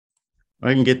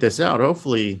I can get this out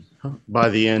hopefully by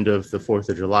the end of the 4th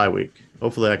of July week.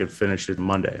 Hopefully I can finish it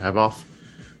Monday. I have off.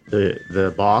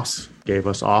 The boss gave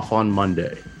us off on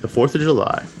Monday, the 4th of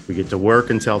July. We get to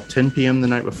work until 10 p.m. the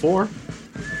night before.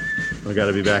 We got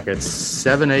to be back at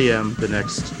 7 a.m. the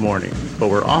next morning,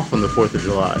 but we're off on the 4th of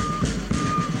July.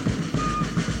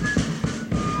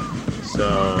 So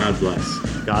God bless.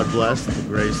 God bless the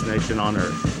greatest nation on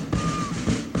earth.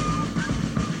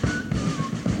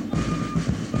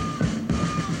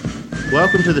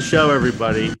 Welcome to the show,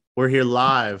 everybody. We're here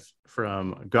live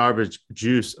from Garbage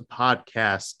Juice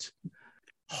Podcast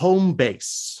home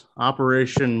base,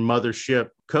 Operation Mothership,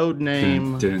 code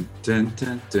name the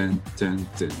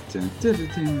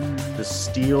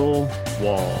Steel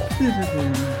Wall.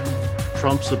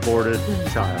 Trump-supported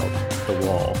child, the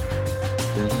wall.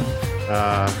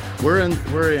 We're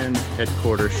in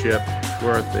headquarters ship.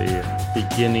 We're at the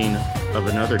beginning of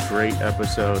another great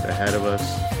episode ahead of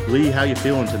us. Lee, how you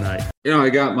feeling tonight? I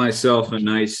got myself a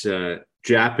nice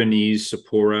Japanese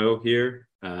Sapporo here.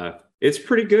 It's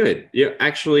pretty good. Yeah,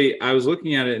 actually, I was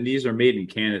looking at it, and these are made in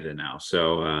Canada now.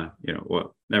 So,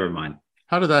 never mind.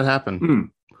 How did that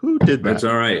happen? Who did that? That's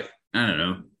all right. I don't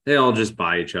know. They all just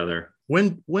buy each other.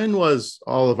 When was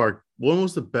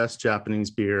the best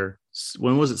Japanese beer?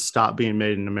 When was it stopped being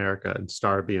made in America and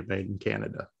started being made in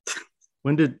Canada?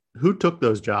 Who took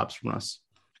those jobs from us?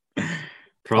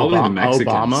 Probably the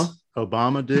Mexicans.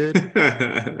 Obama did.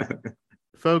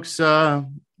 Folks,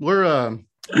 we're a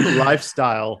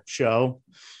lifestyle show.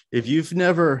 If you've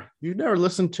never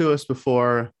listened to us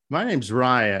before, my name's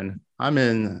Ryan. I'm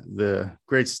in the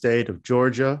great state of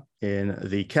Georgia, in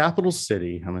the capital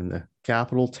city. I'm in the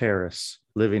Capitol Terrace,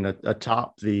 living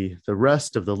atop the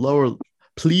rest of the lower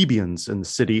plebeians in the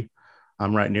city.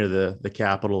 I'm right near the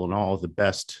Capitol and all of the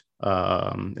best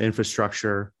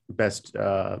infrastructure, best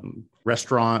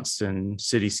restaurants and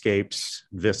cityscapes,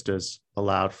 vistas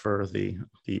allowed for the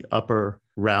upper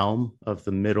realm of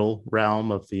the middle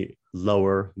realm of the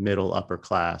lower middle upper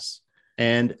class.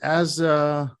 And as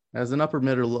an upper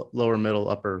middle, lower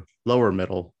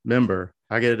middle member,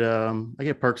 I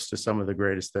get perks to some of the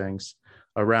greatest things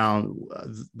around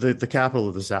the capital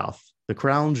of the South, the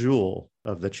crown jewel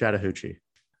of the Chattahoochee.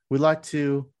 We like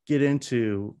to get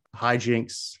into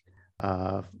hijinks,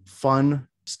 fun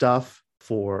stuff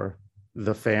for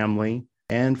the family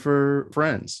and for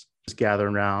friends. Just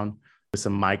gathering around with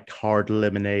some mic'd hard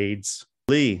lemonades.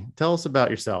 Lee, tell us about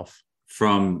yourself.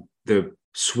 From the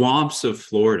swamps of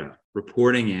Florida,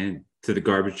 reporting in to the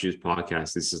Garbage Juice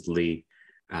Podcast, this is Lee.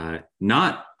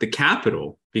 Not the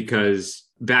capital, because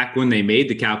back when they made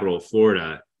the capital of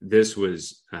Florida, this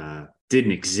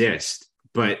didn't exist.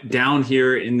 But down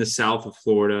here in the South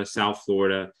Florida,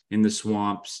 in the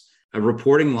swamps,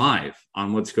 reporting live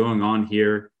on what's going on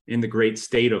here in the great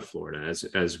state of Florida,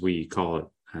 as we call it.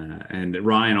 And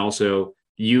Ryan, also,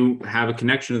 you have a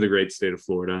connection to the great state of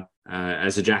Florida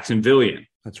as a Jacksonvillian.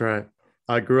 That's right.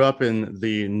 I grew up in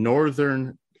the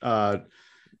northern rung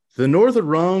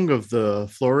of the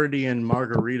Floridian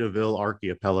Margaritaville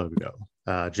archipelago,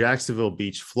 Jacksonville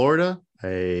Beach, Florida,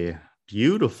 a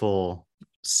beautiful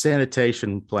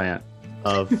sanitation plant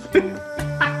of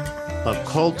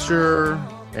culture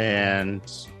and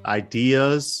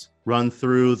ideas run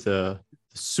through the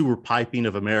sewer piping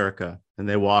of America, and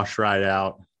they wash right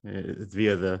out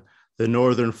via the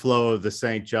northern flow of the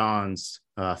St. John's,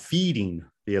 feeding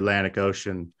the Atlantic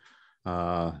Ocean,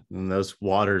 and those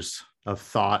waters of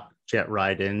thought jet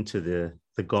right into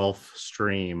the Gulf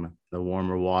Stream, the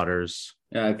warmer waters.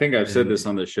 Yeah, I think I've said this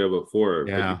on the show before,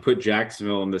 but you put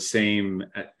Jacksonville in the same,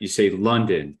 you say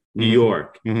London, New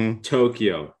York,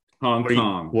 Tokyo, Hong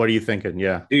Kong. What are you thinking?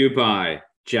 Yeah. Dubai,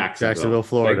 Jacksonville,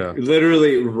 Florida. Like,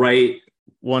 literally right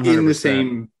 100%. In the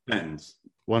same sentence.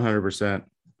 100%.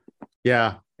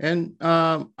 Yeah. And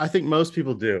I think most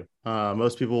people do.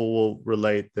 Most people will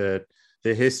relate that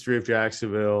the history of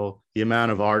Jacksonville, the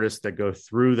amount of artists that go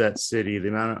through that city, the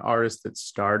amount of artists that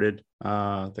started,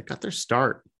 that got their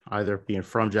start, either being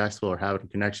from Jacksonville or having a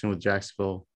connection with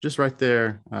Jacksonville, just right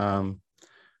there.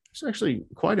 It's actually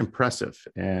quite impressive.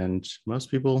 And most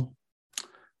people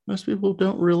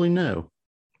don't really know.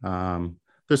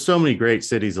 There's so many great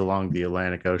cities along the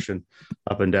Atlantic Ocean,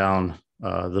 up and down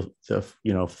the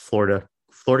Florida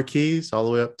Keys, all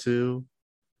the way up to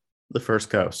the First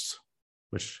Coast,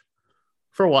 which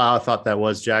for a while I thought that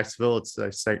was Jacksonville. It's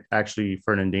actually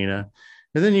Fernandina.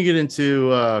 And then you get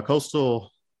into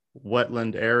coastal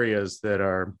wetland areas that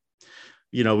are,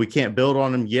 we can't build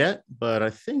on them yet, but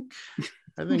I think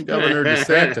Governor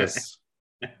DeSantis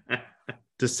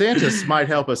DeSantis might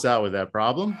help us out with that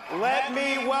problem. Let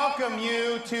me welcome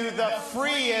you to the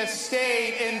freest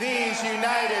state in these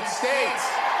United States.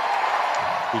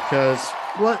 Because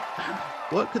what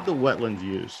could the wetlands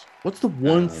use? What's the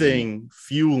one thing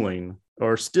fueling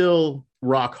or still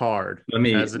rock hard? Let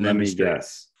me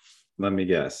guess.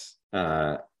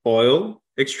 Oil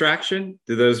extraction?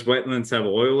 Do those wetlands have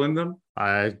oil in them?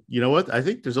 You know what? I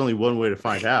think there's only one way to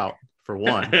find out. For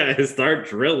one, start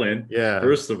drilling. Yeah.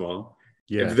 First of all,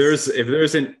 yes. If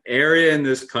there's an area in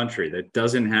this country that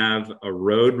doesn't have a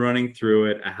road running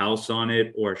through it, a house on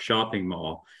it, or a shopping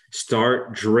mall,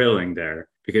 start drilling there,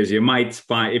 because you might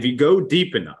find, if you go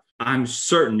deep enough, I'm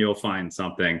certain you'll find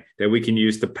something that we can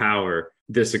use to power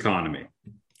this economy.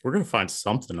 We're gonna find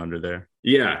something under there.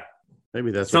 Yeah,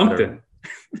 maybe that's something.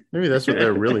 Maybe that's what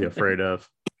they're really afraid of.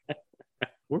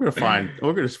 We're gonna find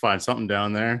something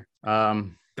down there.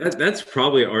 That's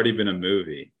probably already been a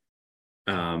movie,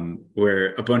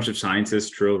 where a bunch of scientists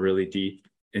drill really deep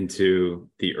into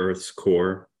the Earth's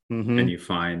core, and you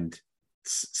find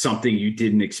something you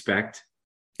didn't expect.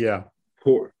 Yeah,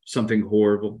 something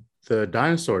horrible. The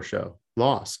dinosaur show,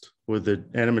 Lost, with the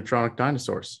animatronic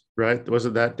dinosaurs, right?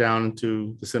 Wasn't that down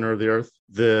into the center of the Earth?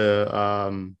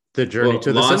 The journey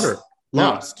to the center.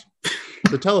 Lost,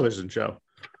 the television show.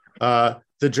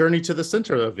 The journey to the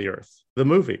center of the Earth. The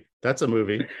movie. That's a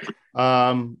movie.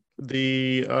 The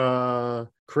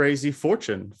crazy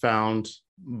fortune found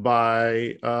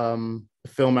by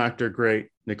film actor great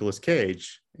Nicolas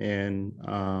Cage in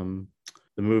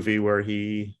the movie where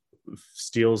he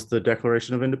steals the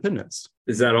Declaration of Independence.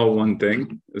 Is that all one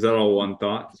thing? Is that all one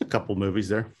thought? There's a couple movies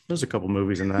there. There's a couple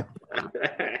movies in that.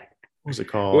 What's it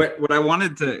called? What I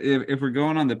wanted to, if we're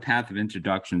going on the path of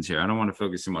introductions here, I don't want to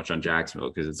focus too much on Jacksonville,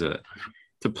 because it's a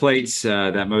place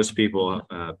that most people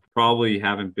probably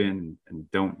haven't been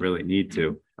and don't really need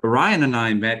to. Ryan and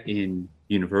I met in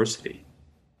university.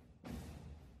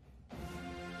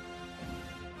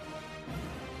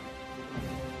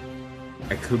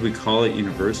 Could we call it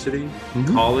university?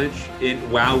 Mm-hmm. College?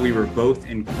 Wow, we were both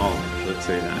in college, let's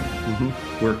say that.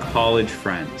 Mm-hmm. We're college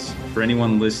friends. For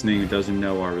anyone listening who doesn't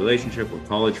know our relationship, we're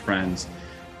college friends.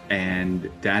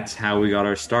 And that's how we got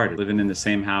our start. Living in the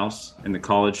same house in the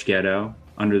college ghetto,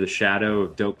 under the shadow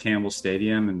of Doak Campbell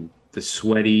Stadium and the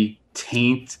sweaty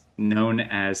taint known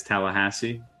as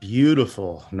Tallahassee.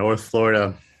 Beautiful North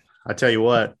Florida. I tell you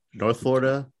what, North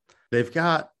Florida, they've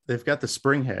got the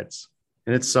spring heads,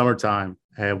 and it's summertime.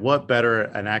 And what better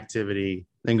an activity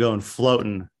than going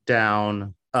floating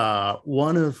down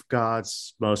one of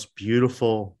God's most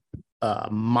beautiful,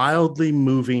 mildly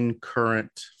moving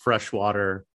current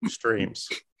freshwater streams.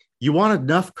 You want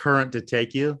enough current to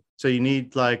take you. So you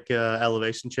need like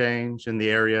elevation change in the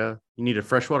area. You need a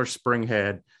freshwater spring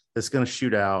head that's going to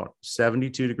shoot out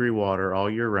 72-degree water all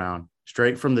year round,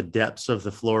 straight from the depths of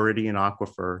the Floridian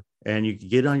aquifer. And you can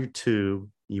get on your tube,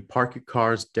 you park your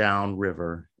cars down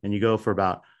river, and you go for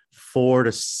about 4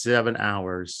 to 7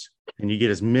 hours. And you get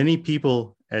as many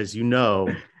people as you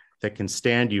know that can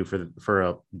stand you for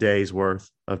a day's worth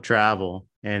of travel.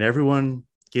 And everyone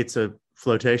gets a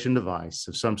flotation device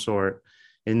of some sort.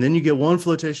 And then you get one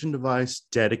flotation device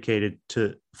dedicated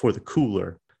for the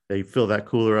cooler. They fill that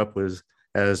cooler up with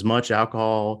as much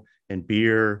alcohol and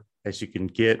beer as you can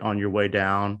get on your way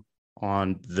down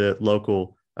on the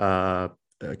local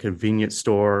convenience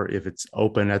store, if it's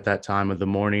open at that time of the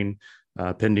morning,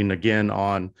 pending again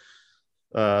on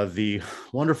the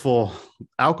wonderful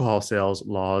alcohol sales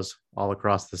laws all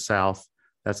across the South.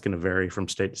 That's going to vary from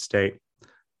state to state,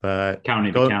 but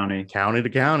county to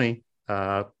county.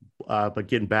 But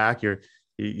getting back,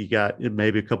 you got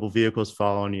maybe a couple vehicles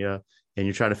following you, and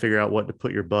you're trying to figure out what to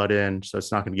put your butt in so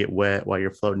it's not going to get wet while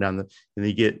you're floating down and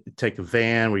then you take a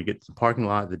van where you get to the parking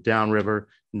lot, the downriver,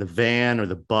 and the van or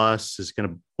the bus is going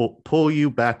to pull you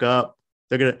back up.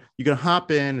 You're going to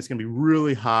hop in. It's going to be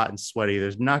really hot and sweaty.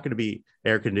 There's not going to be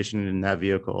air conditioning in that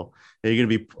vehicle. And you're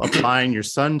going to be applying your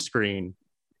sunscreen,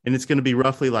 and it's going to be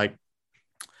roughly like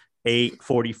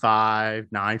 8:45,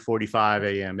 9:45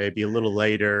 a.m., maybe a little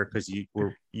later, because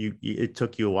it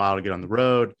took you a while to get on the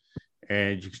road,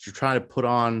 and you're trying to put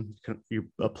on, you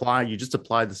just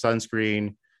applied the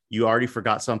sunscreen, you already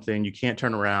forgot something, you can't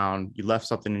turn around, you left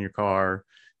something in your car,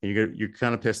 and you're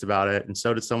kind of pissed about it, and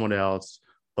so did someone else,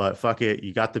 but fuck it,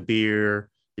 you got the beer,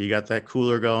 you got that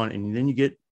cooler going, and then you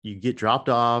get dropped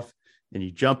off, and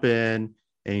you jump in,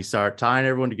 and you start tying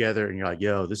everyone together, and you're like,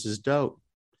 yo, this is dope.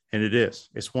 And it is.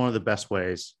 It's one of the best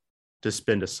ways to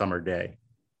spend a summer day.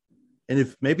 And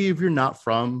if you're not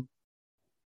from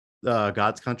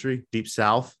God's country, deep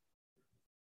South,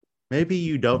 maybe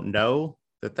you don't know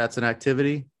that that's an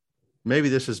activity. Maybe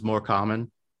this is more common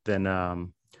than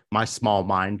my small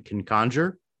mind can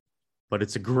conjure, but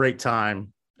it's a great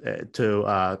time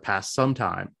to pass some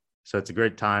time. So it's a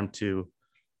great time to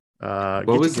What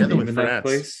get was the together name with of that friends.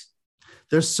 place?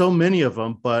 There's so many of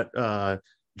them, but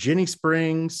Ginny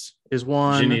Springs is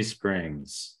one. Ginny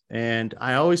Springs. And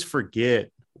I always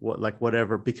forget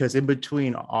whatever, because in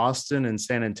between Austin and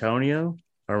San Antonio,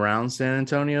 around San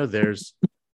Antonio, there's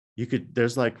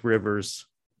like rivers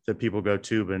that people go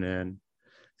tubing in.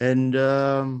 And,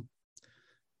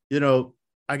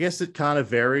 I guess it kind of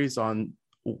varies on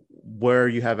where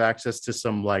you have access to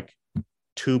some like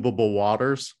tubable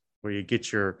waters where you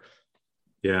get your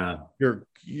car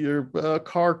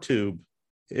tube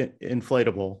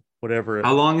inflatable, whatever.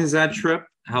 How long is that trip?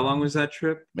 How long was that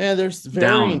trip? Man, there's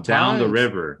varying down the times.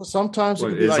 river. Sometimes it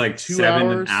could be it's like 2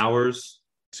 7 hours.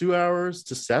 2 hours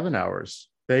to 7 hours,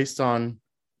 based on,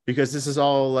 because this is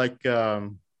all like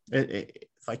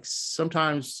like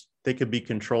sometimes they could be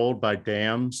controlled by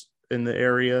dams in the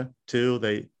area too.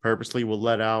 They purposely will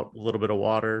let out a little bit of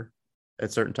water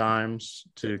at certain times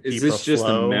to keep a flow. Is this just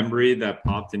a memory that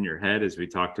popped in your head as we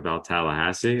talked about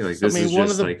Tallahassee? Like, this is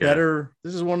just like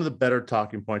this is one of the better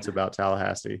talking points about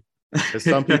Tallahassee. Because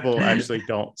some people actually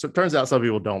don't. So it turns out some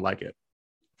people don't like it.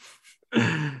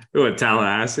 What,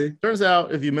 Tallahassee? Turns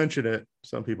out if you mention it,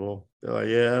 some people, they're like,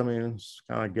 yeah, I mean, it's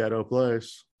kind of a ghetto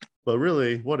place. But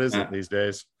really, what is it these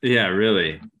days? Yeah,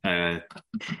 really. The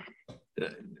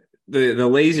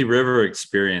lazy river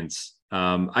experience,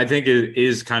 I think it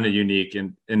is kind of unique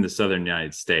in the southern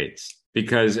United States,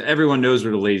 because everyone knows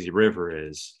where the lazy river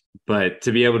is. But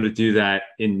to be able to do that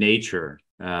in nature,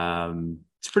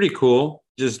 it's pretty cool.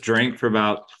 Just drink for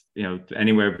about,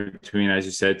 anywhere between, as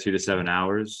you said, 2 to 7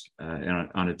 hours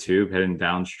on a tube heading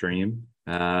downstream.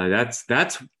 That's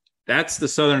the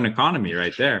southern economy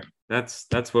right there.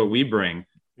 That's what we bring.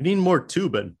 We need more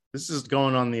tubing. This is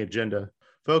going on the agenda,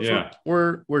 folks. Yeah.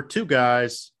 We're two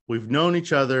guys. We've known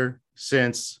each other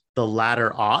since the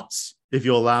latter aughts, if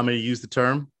you'll allow me to use the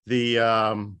term. The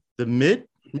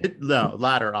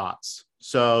latter aughts.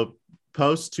 So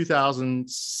post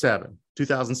 2007.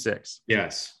 2006.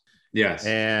 Yes.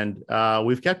 And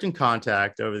we've kept in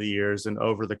contact over the years and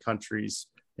over the countries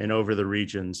and over the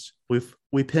regions.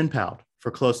 We pen palled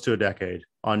for close to a decade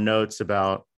on notes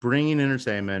about bringing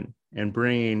entertainment and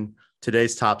bringing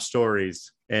today's top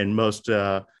stories and most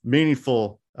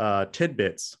meaningful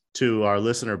tidbits to our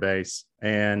listener base.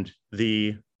 And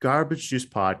the Garbage Juice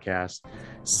Podcast,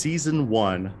 Season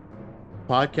 1,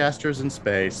 Podcasters in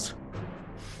Space.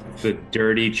 The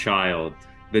dirty child.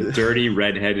 The dirty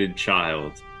redheaded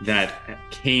child that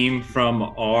came from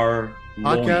our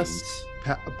podcast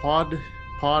podders.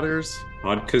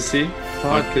 Podcasty?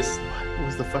 Podcast. What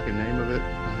was the fucking name of it?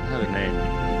 I had a name.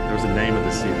 There was a name of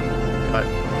the season.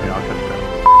 I'll cut it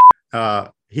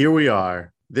out. Here we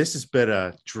are. This has been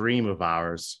a dream of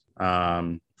ours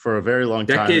for a very long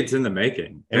time. Decades in the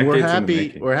making. And we're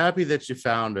happy. We're happy that you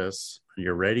found us on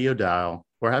your radio dial.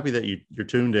 We're happy that you're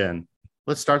tuned in.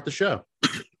 Let's start the show.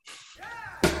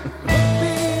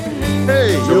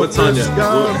 Hey, so what's on your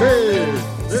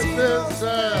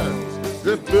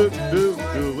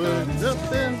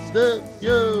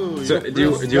So do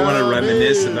you want to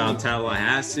reminisce about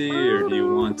Tallahassee, or do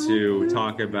you want to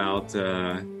talk about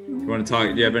do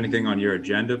you have anything on your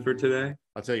agenda for today?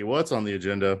 I'll tell you what's on the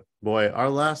agenda. Boy, our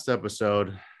last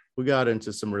episode, we got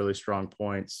into some really strong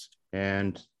points,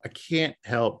 and I can't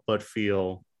help but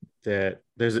feel that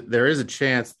there is a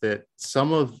chance that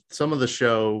some of the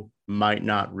show might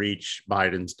not reach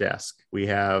Biden's desk. We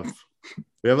have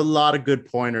a lot of good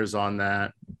pointers on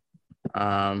that.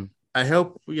 I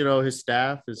hope his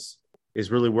staff is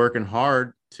really working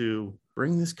hard to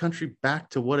bring this country back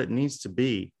to what it needs to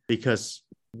be, because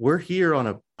we're here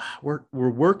we're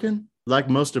working like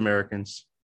most Americans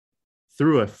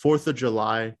through a 4th of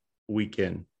July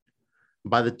weekend.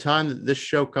 By the time that this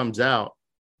show comes out,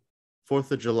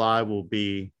 4th of July will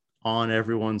be on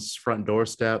everyone's front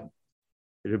doorstep.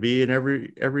 It'll be in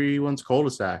everyone's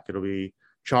cul-de-sac. It'll be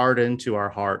charred into our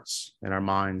hearts and our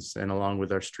minds, and along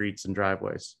with our streets and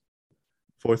driveways.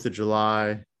 4th of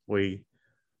July, we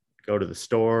go to the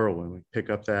store when we pick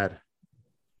up that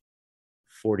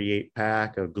 48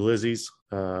 pack of glizzies,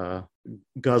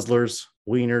 guzzlers,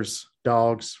 wieners,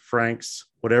 dogs, Franks,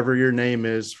 whatever your name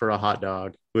is for a hot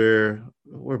dog. We're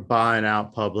buying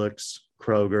out Publix,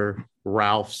 Kroger,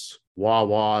 Ralph's,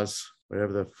 Wawa's,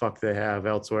 whatever the fuck they have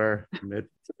elsewhere, middle,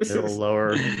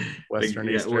 lower, western,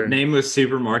 eastern. Name a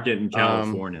supermarket in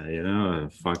California,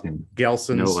 fucking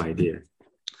Gelson's. No idea.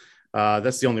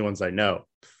 That's the only ones I know.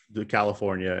 The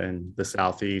California and the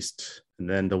Southeast. And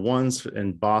then the ones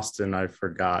in Boston, I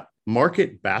forgot.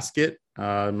 Market Basket.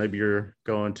 Maybe you're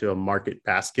going to a Market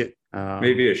Basket.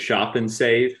 Maybe a Shop and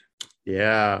Save.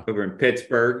 Yeah. Over in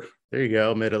Pittsburgh. There you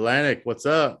go. Mid-Atlantic. What's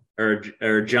up?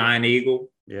 Or Giant Eagle.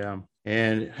 Yeah.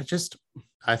 And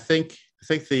I think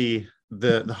the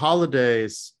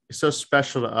holidays is so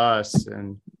special to us.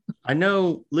 And I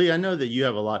know, Lee, I know that you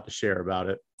have a lot to share about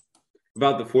it.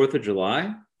 About the 4th of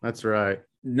July? That's right.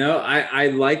 No, I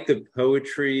like the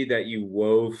poetry that you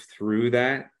wove through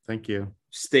that. Thank you.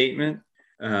 Statement.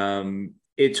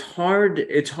 It's hard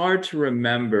to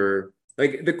remember,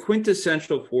 like, the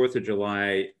quintessential 4th of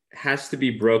July has to be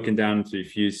broken down into a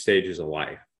few stages of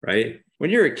life, right? When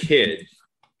you're a kid,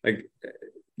 like,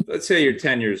 let's say you're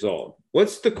 10 years old,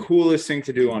 what's the coolest thing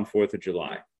to do on 4th of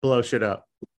July? Blow shit up.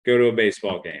 Go to a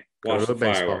baseball game. Watch the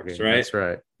fireworks, right? That's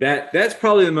right. That's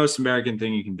probably the most American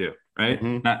thing you can do, right?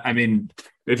 Mm-hmm. I mean,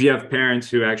 if you have parents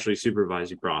who actually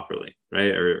supervise you properly,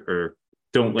 right? Or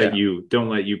don't let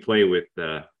you play with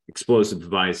explosive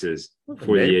devices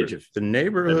before the age of the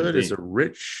neighborhood 17. Is a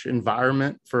rich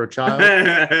environment for a child.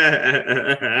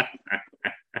 The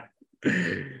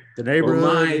neighborhood.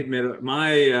 Well,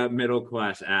 my middle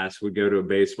class ass would go to a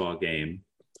baseball game.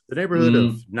 The neighborhood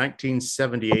of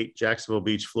 1978 Jacksonville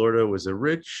Beach, Florida, was a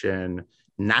rich and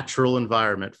natural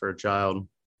environment for a child.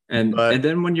 And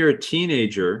then when you're a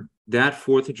teenager, that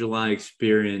 4th of July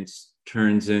experience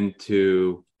turns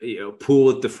into, pool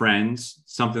with the friends,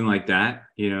 something like that,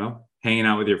 hanging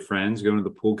out with your friends, going to the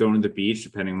pool, going to the beach,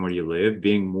 depending on where you live,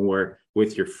 being more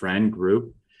with your friend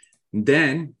group. And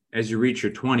then as you reach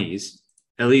your 20s,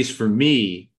 at least for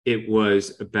me, it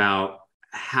was about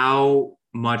how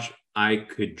much I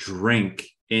could drink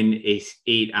in a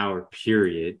 8-hour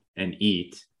period and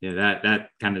eat. That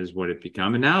kind of is what it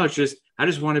become. And now it's just, I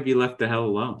just want to be left the hell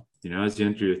alone, as you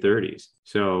enter your 30s.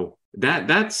 So I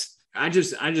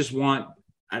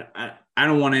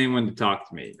don't want anyone to talk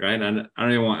to me, right?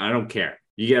 I don't care.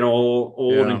 You get all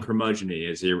old and curmudgeon-y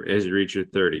as you reach your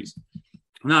 30s.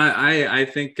 No, I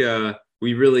think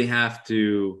we really have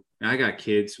to. I got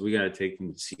kids. We got to take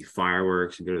them to see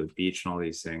fireworks and go to the beach and all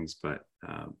these things. But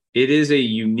it is a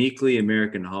uniquely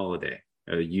American holiday.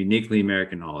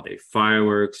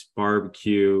 Fireworks,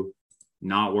 barbecue,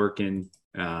 not working,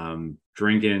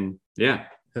 drinking. Yeah.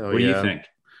 What do you think?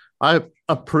 I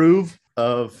approve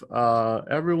of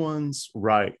everyone's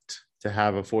right to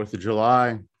have a 4th of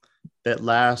July that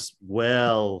lasts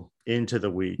well into the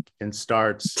week and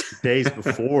starts days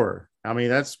before. I mean,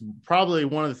 that's probably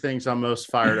one of the things I'm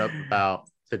most fired up about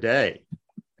today.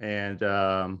 And,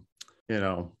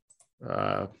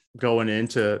 going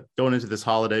into this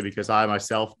holiday, because I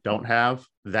myself don't have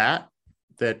that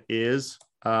is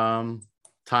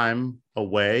time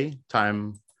away,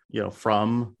 time,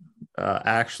 from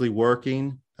actually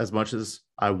working as much as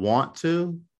I want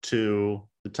to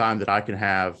the time that I can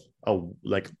have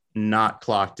not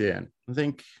clocked in. I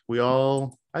think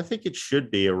it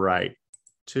should be a right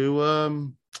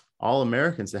to all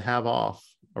Americans to have off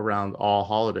around all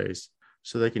holidays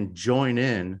so they can join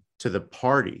in to the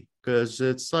party, because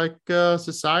it's like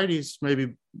society's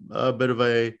maybe a bit of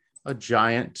a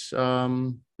giant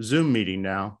Zoom meeting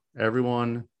now.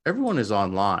 Everyone is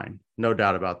online, no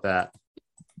doubt about that.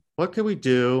 What can we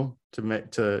do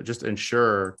to just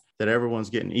ensure that everyone's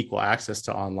getting equal access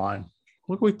to online?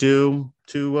 What can we do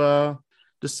to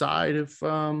decide if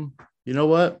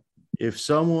if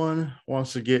someone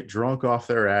wants to get drunk off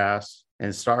their ass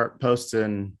and start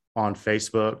posting on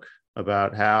Facebook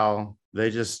about how they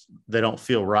don't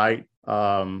feel right,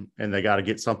 and they got to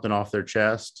get something off their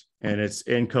chest, and it's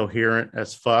incoherent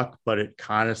as fuck, but it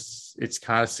kind of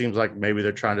seems like maybe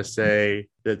they're trying to say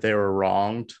that they were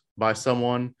wronged by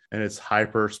someone, and it's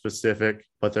hyper specific,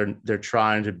 but they're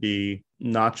trying to be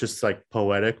not just like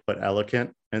poetic but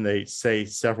eloquent, and they say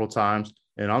several times,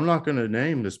 and I'm not going to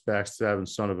name this backstabbing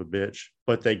son of a bitch,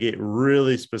 but they get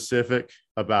really specific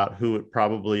about who it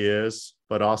probably is,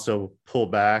 but also pull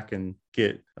back and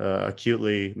get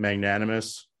acutely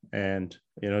magnanimous and,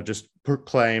 just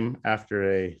proclaim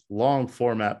after a long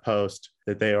format post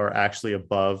that they are actually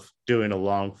above doing a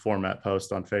long format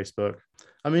post on Facebook.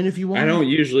 I mean, if you want, I don't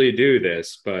usually do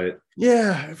this, but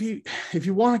yeah, if you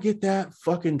want to get that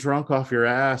fucking drunk off your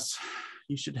ass,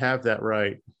 you should have that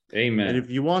right. Amen. And if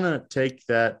you want to take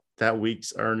that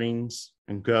week's earnings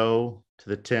and go to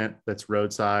the tent that's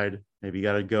roadside, maybe you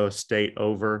got to go a state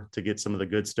over to get some of the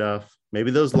good stuff.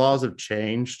 Maybe those laws have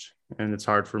changed, and it's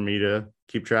hard for me to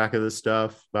keep track of this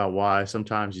stuff about why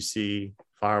sometimes you see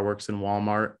fireworks in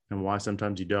Walmart and why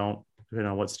sometimes you don't,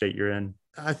 depending on what state you're in.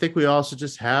 I think we also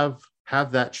just have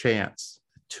that chance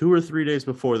 2 or 3 days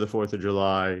before the 4th of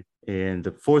July and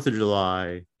the 4th of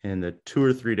July and the 2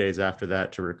 or 3 days after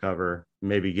that to recover,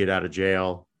 maybe get out of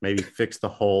jail, maybe fix the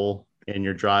hole in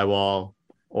your drywall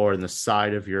or in the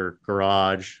side of your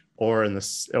garage or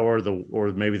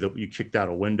maybe you kicked out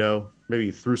a window. Maybe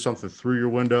you threw something through your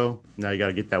window. Now you got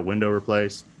to get that window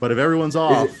replaced. But if everyone's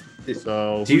off,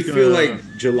 so do you feel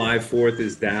like July 4th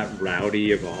is that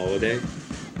rowdy of a holiday?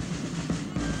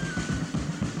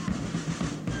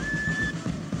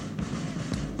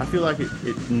 I feel like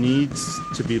it needs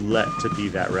to be let to be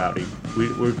that rowdy.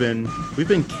 We've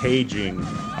been caging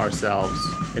ourselves,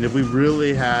 and if we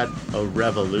really had a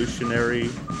revolutionary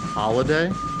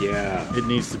holiday, it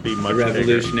needs to be much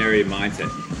revolutionary bigger. Mindset.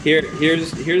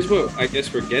 Here's what I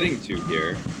guess we're getting to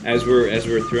here as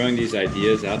we're throwing these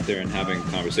ideas out there and having a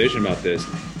conversation about this,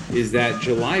 is that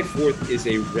July 4th is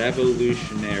a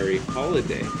revolutionary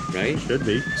holiday, right? Should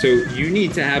be. So you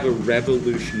need to have a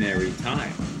revolutionary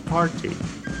time.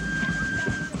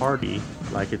 Party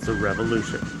like it's a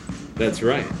revolution. That's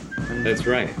right. That's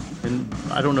right. And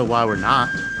I don't know why we're not.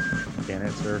 I can't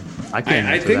answer I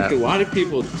think that. a lot of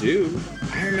people do.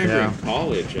 I remember in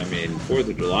college, I mean, 4th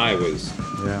of July was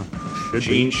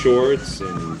jean shorts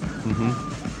and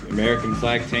American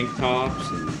flag tank tops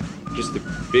and just a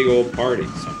big old party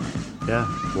somewhere. Yeah.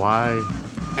 Why?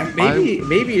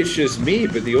 Maybe it's just me,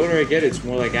 but the older I get, it's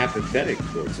more like apathetic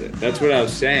towards it. That's what I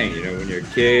was saying. You know, when you're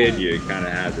a kid, you kind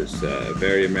of have this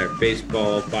very American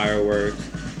baseball, fireworks,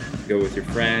 you go with your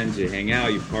friends, you hang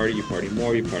out, you party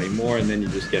more, and then you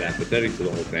just get apathetic to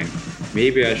the whole thing.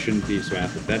 Maybe I shouldn't be so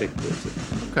apathetic towards it.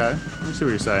 Okay, I see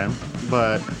what you're saying.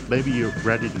 But maybe you're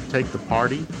ready to take the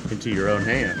party into your own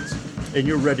hands, and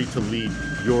you're ready to lead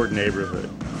your neighborhood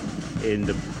in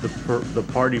the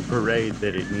party parade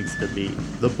that it needs to be,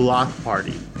 the block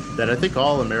party that I think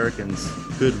all Americans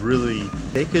could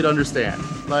understand.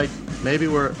 Like maybe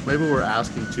we're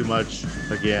asking too much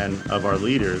again of our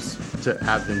leaders to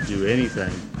have them do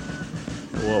anything.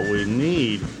 What we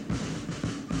need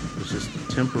is just a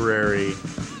temporary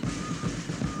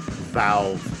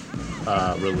valve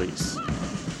release,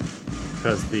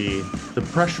 because the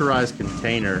pressurized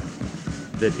container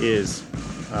that is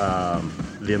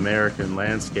the American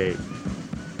landscape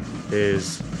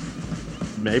is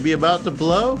maybe about to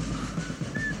blow.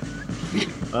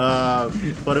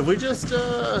 But if we just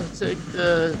take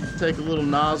a little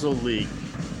nozzle leak,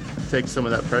 take some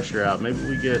of that pressure out, maybe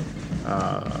we get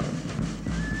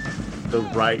the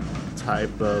right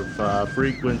type of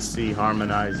frequency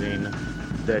harmonizing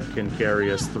that can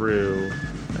carry us through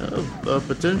a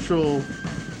potential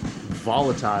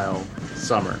volatile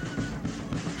summer.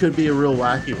 Could be a real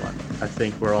wacky one. I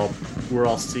think we're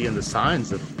all seeing the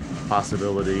signs of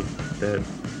possibility that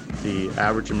the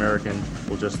average American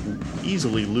will just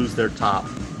easily lose their top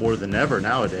more than ever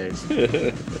nowadays.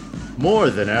 More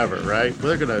than ever, right?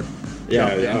 They're gonna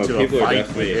jump into a fight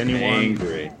with anyone.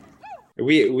 Angry.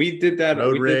 We did that.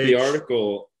 Road did the rage.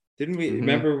 Article. Didn't we?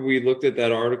 Remember we looked at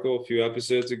that article a few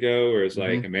episodes ago, where it's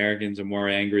like Americans are more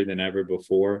angry than ever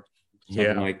before,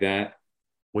 something like that.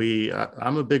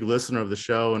 I'm a big listener of the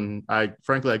show, and I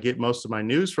get most of my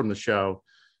news from the show.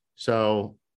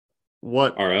 So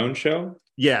our own show?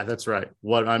 Yeah, that's right.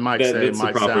 What I might say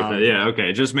might sound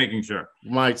okay, just making sure.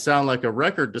 Might sound like a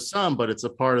record to some, but it's a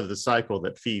part of the cycle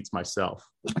that feeds myself.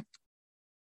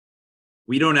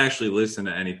 We don't actually listen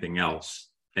to anything else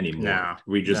anymore. No,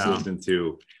 we just listen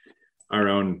to our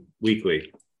own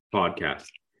weekly podcast.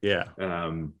 Yeah.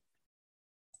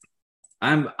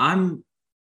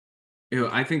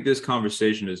 I think this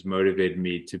conversation has motivated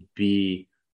me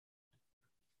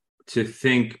to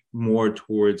think more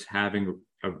towards having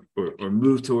or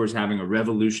move towards having a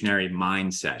revolutionary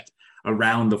mindset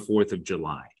around the 4th of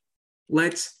July.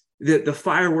 The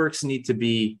fireworks need to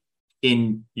be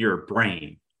in your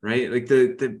brain, right? Like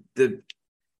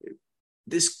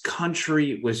this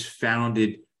country was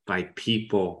founded by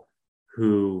people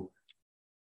who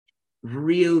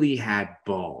really had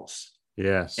balls.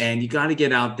 Yes. And you got to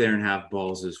get out there and have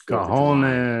balls as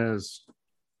cojones,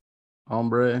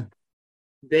 hombre.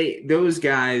 Those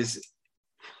guys.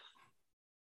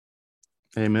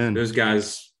 Amen. Those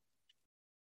guys,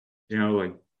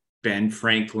 like Ben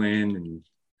Franklin and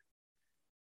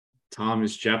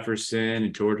Thomas Jefferson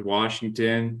and George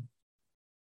Washington.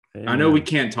 Amen. I know we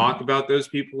can't talk about those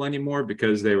people anymore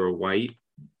because they were white,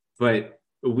 but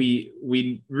we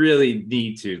really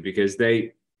need to, because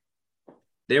they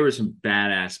were some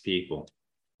badass people.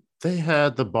 They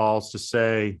had the balls to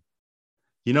say,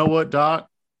 you know what, Doc?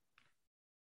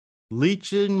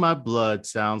 Leeching my blood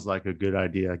sounds like a good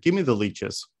idea. Give me the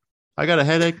leeches. I got a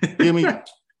headache.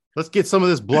 Let's get some of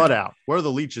this blood out. Where are the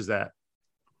leeches at?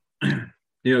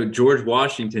 George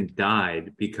Washington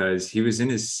died because he was in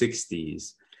his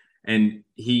 60s, and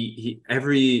he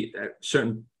every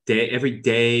certain day, every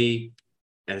day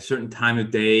at a certain time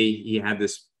of day, he had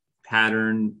this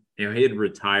pattern. He had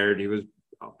retired. He was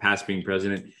past being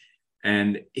president,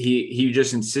 and he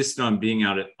just insisted on being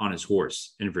out on his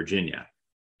horse in Virginia.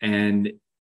 And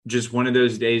just one of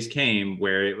those days came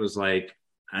where it was like,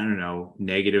 I don't know,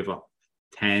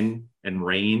 -10 and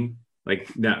rain.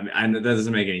 Like, no, and that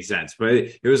doesn't make any sense, but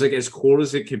it was like as cold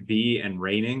as it could be and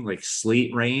raining, like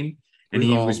sleet rain. And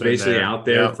We've he all was been basically there. out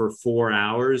there Yep. for 4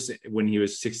 hours when he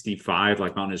was 65,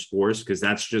 like on his horse, because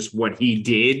that's just what he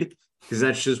did. Because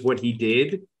that's just what he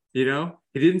did. He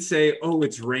didn't say, "Oh,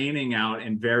 it's raining out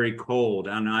and very cold,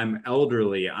 and I'm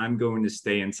elderly. I'm going to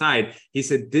stay inside." He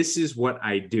said, "This is what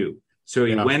I do." So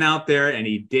he Yeah. went out there and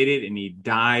he did it, and he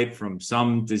died from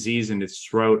some disease in his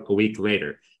throat a week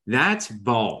later. That's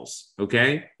balls,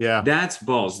 okay? Yeah. That's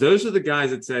balls. Those are the guys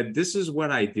that said, "This is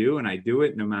what I do, and I do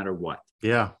it no matter what."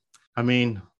 Yeah. I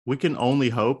mean, we can only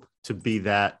hope to be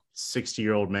that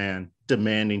 60-year-old man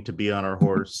demanding to be on our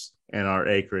horse and our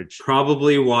acreage.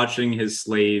 Probably watching his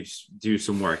slaves do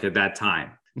some work at that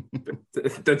time.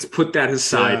 Let's put that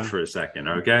aside for a second,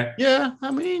 okay? Yeah.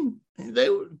 I mean,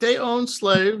 they owned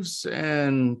slaves,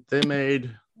 and they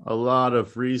made a lot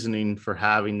of reasoning for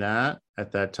having that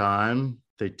at that time.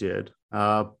 They did.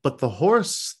 But the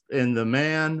horse and the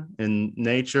man in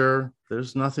nature,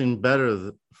 there's nothing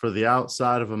better for the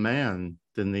outside of a man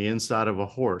than the inside of a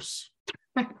horse.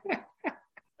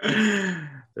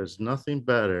 There's nothing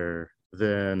better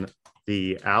than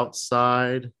the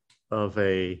outside of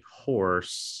a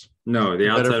horse. No, the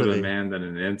outside of a man than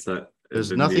an inside.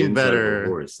 There's nothing better. Of a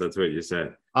horse. That's what you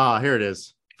said. Here it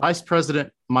is. Vice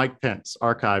President Mike Pence,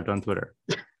 archived on Twitter.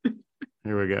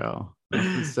 Here we go.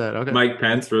 Said, okay. Mike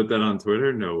Pence wrote that on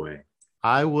Twitter? No way.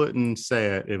 I wouldn't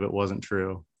say it if it wasn't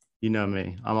true. You know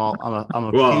me. I'm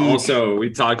a well, huge, also we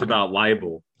talked about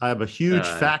libel. I am a huge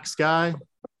facts guy.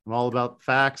 I'm all about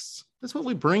facts. That's what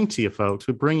we bring to you, folks.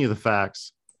 We bring you the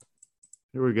facts.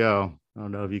 Here we go. I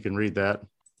don't know if you can read that.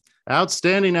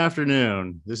 Outstanding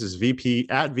afternoon. This is VP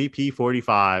at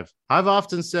VP45. I've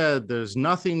often said there's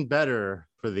nothing better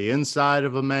for the inside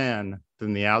of a man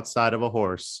than the outside of a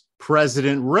horse.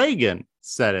 President Reagan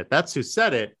said it. That's who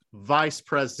said it. Vice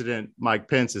President Mike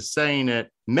Pence is saying it.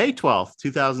 May 12th,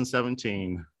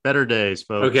 2017. Better days,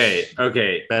 folks.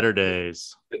 Okay. Better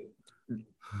days.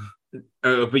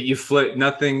 But you flip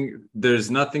nothing. There's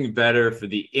nothing better for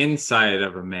the inside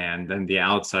of a man than the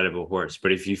outside of a horse.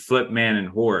 But if you flip man and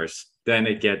horse, then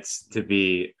it gets to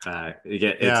be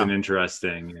it's an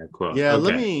interesting quote. Yeah,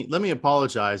 okay. Let me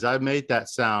apologize. I made that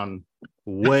sound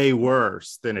way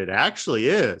worse than it actually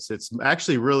is. It's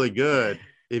actually really good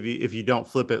if you don't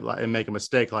flip it and make a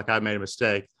mistake like I made a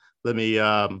mistake. Let me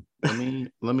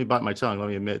bite my tongue. Let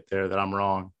me admit there that I'm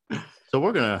wrong. So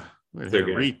we're gonna hit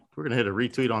a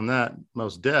retweet on that.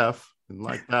 Most def and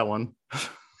like that one.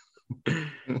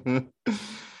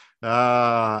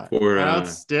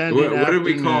 Outstanding. What do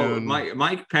we call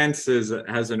Mike Pence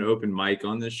has an open mic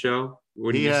on this show?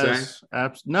 What do you say?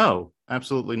 No,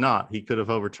 absolutely not. He could have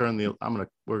overturned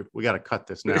we got to cut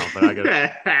this now, but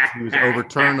he was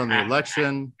overturned on the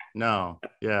election. No.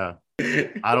 Yeah.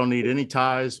 I don't need any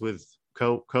ties with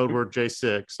code word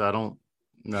J6. I don't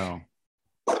know.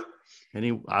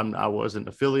 I wasn't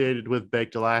affiliated with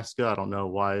Baked Alaska. I don't know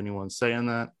why anyone's saying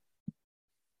that.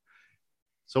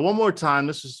 So one more time,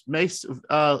 this is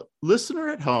listener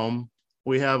at home.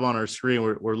 We have on our screen,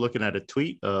 we're looking at a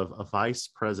tweet of a Vice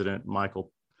President Mike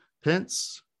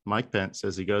Pence,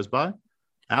 as he goes by.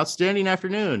 Outstanding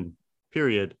afternoon,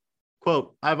 period.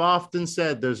 Quote, I've often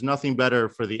said there's nothing better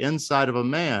for the inside of a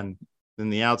man than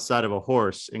the outside of a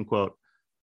horse, end quote.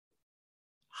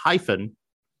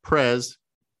 _Pres.Reagan.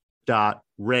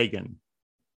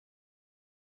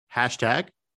 Hashtag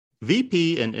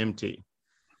VP and MT.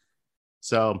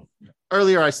 So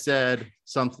earlier I said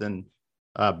something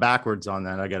backwards on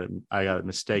that. I got it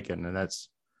mistaken, and it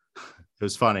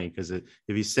was funny because if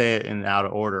you say it in out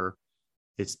of order,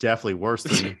 it's definitely worse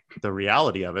than the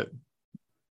reality of it.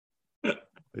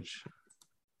 Which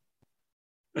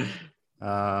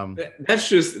that's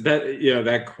just that. Yeah,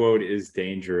 that quote is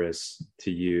dangerous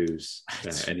to use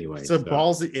anyway. It is a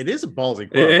ballsy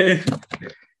quote.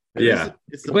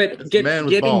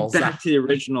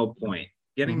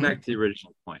 Getting back to the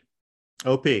original point.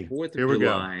 OP. Here we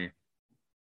go.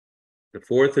 The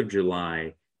 4th of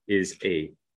July is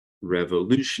a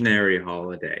revolutionary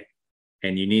holiday,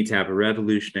 and you need to have a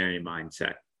revolutionary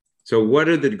mindset. So what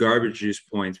are the garbage juice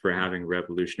points for having a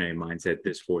revolutionary mindset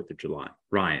this 4th of July?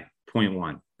 Ryan, point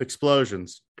 1.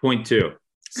 Explosions. Point 2.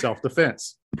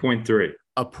 Self-defense. Point 3.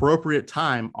 Appropriate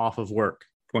time off of work.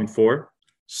 Point 4.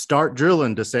 Start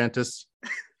drilling, DeSantis.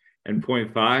 And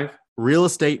point 5. Real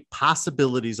estate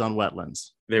possibilities on wetlands.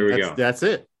 There we go. That's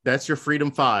it. That's your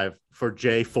Freedom 5 for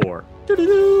J4.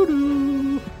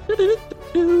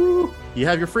 You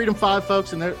have your Freedom 5,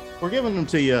 folks, and we're giving them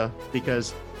to you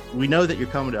because we know that you're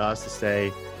coming to us to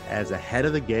stay as ahead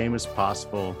of the game as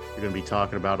possible. You're going to be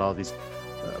talking about all these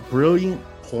brilliant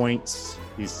points,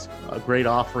 these great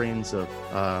offerings of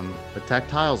a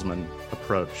tactilesman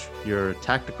approach. You're a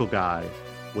tactical guy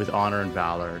with honor and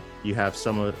valor. You have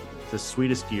some of the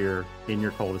sweetest gear in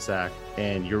your cul-de-sac,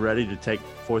 and you're ready to take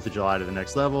 4th of July to the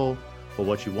next level. But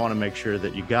what you want to make sure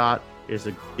that you got is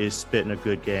spitting a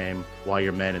good game while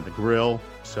you're manning the grill.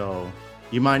 So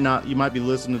you might be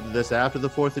listening to this after the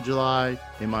 4th of July.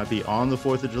 It might be on the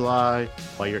 4th of July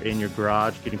while you're in your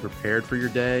garage getting prepared for your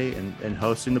day and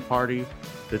hosting the party.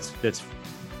 That's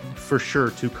for sure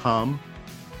to come.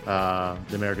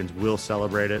 The Americans will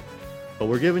celebrate it. But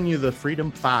we're giving you the Freedom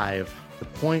 5, the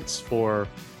points for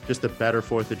just a better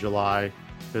 4th of July,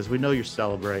 because we know you're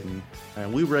celebrating.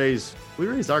 And we raise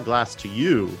our glass to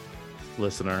you,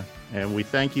 listener. And we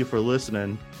thank you for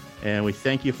listening. And we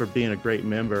thank you for being a great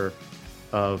member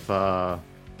of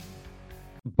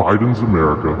Biden's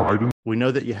America. We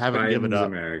know that you haven't given up.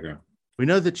 America. We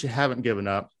know that you haven't given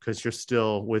up because you're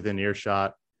still within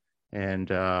earshot.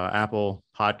 And Apple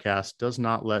Podcast does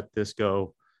not let this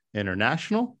go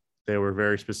international. They were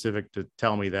very specific to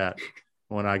tell me that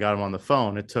when I got them on the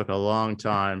phone. It took a long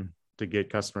time to get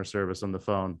customer service on the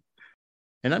phone.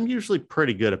 And I'm usually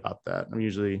pretty good about that. I'm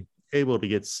usually able to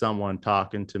get someone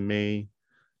talking to me.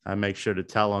 I make sure to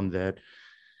tell them that,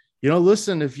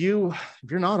 listen, if you're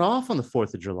not off on the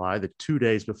 4th of July, the 2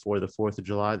 days before the 4th of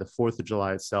July, the 4th of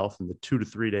July itself, and the 2 to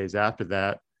 3 days after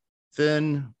that,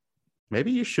 then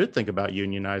maybe you should think about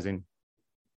unionizing.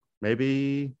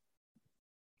 Maybe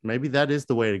that is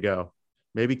the way to go.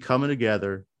 Maybe coming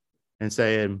together and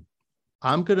saying,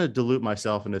 I'm going to dilute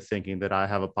myself into thinking that I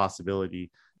have a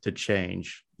possibility to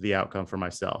change the outcome for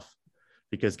myself.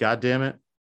 Because, God damn it,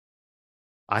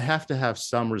 I have to have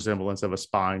some resemblance of a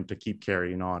spine to keep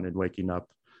carrying on and waking up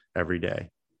every day.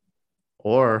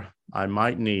 Or I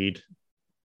might need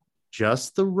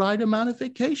just the right amount of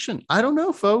vacation. I don't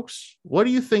know, folks. What do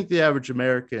you think the average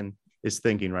American is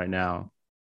thinking right now?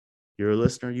 You're a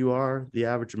listener. You are the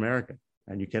average American,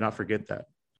 and you cannot forget that.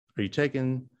 Are you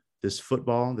taking this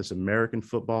football, this American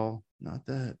football, not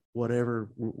that whatever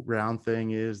round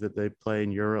thing is that they play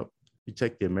in Europe? You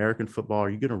take the American football. Are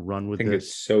you going to run with I think it?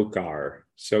 it's SOCAR.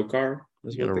 SOCAR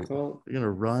is what they call it. You're going to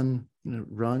run.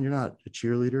 You're not a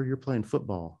cheerleader. You're playing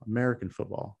football, American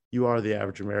football. You are the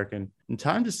average American. And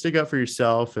time to stick up for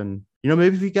yourself. And,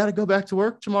 maybe if you got to go back to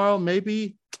work tomorrow,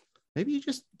 maybe you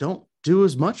just don't do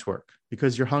as much work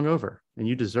because you're hungover and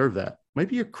you deserve that.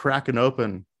 Maybe you're cracking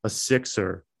open a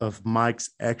sixer of Mike's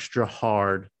extra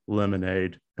hard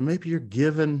lemonade. And maybe you're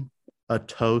giving a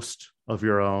toast of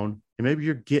your own. And maybe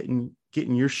you're getting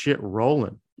your shit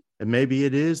rolling. And maybe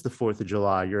it is the 4th of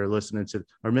July you're listening to,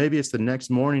 or maybe it's the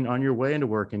next morning on your way into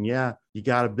work. And yeah, you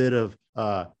got a bit of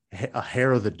a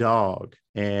hair of the dog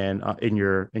and in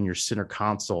your center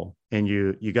console. And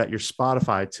you got your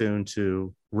Spotify tuned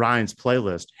to Ryan's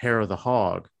playlist, Hair of the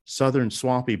Hog, Southern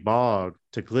Swampy Bog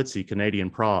to Glitzy Canadian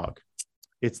Prague.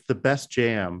 It's the best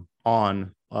jam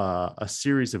on a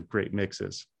series of great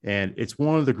mixes. And it's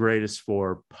one of the greatest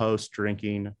for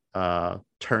post-drinking,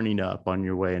 turning up on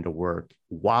your way into work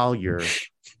while you're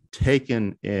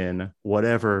taking in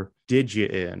whatever did you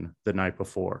in the night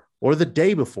before or the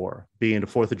day before, being the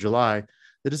 4th of July,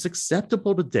 that is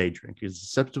acceptable to day drink. It's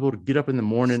acceptable to get up in the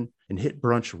morning and hit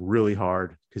brunch really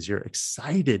hard because you're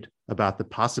excited about the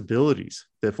possibilities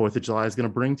that 4th of July is going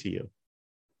to bring to you.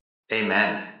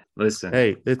 Amen. Listen.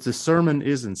 Hey, the sermon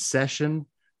is in session,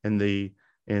 and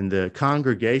the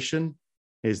congregation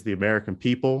is the American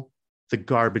people, the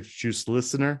garbage juice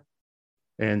listener,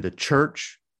 and the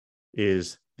church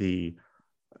is the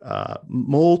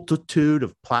multitude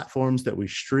of platforms that we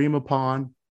stream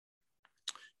upon.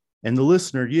 And the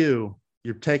listener,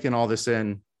 you're taking all this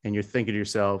in and you're thinking to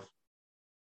yourself,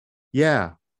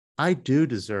 yeah, I do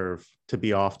deserve to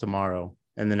be off tomorrow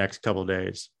and the next couple of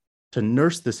days to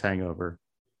nurse this hangover.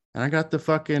 And I got the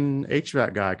fucking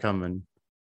HVAC guy coming.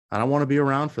 I don't want to be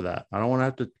around for that. I don't want to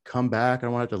have to come back. I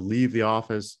don't want to have to leave the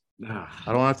office. I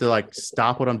don't have to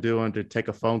stop what I'm doing to take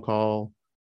a phone call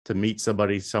to meet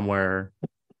somebody somewhere.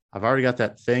 I've already got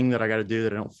that thing that I got to do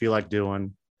that I don't feel like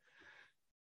doing.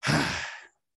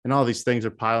 And all these things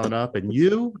are piling up. And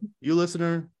you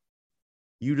listener,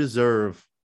 you deserve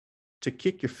to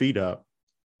kick your feet up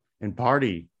and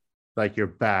party like you're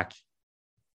back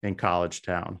in College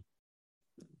Town.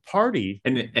 Party.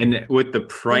 And with the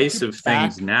price of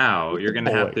things now, you're going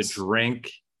to have to boys.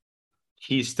 drink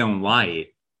Keystone Light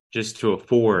just to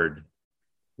afford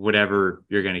whatever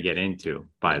you're going to get into,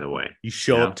 by the way. You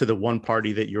show up to the one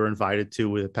party that you're invited to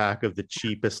with a pack of the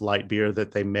cheapest light beer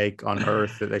that they make on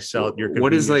earth that they sell at your convenience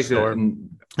what is like store.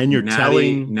 and you're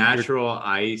telling natural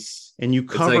ice, and you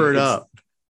cover it up.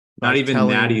 Not even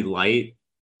Natty Light,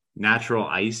 natural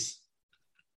ice.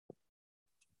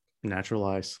 Natural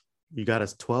ice. You got a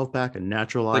 12-pack of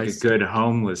natural like ice. A good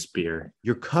homeless beer.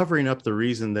 You're covering up the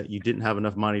reason that you didn't have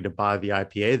enough money to buy the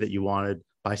IPA that you wanted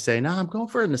by saying, I'm going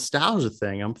for a nostalgia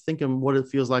thing. I'm thinking what it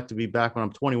feels like to be back when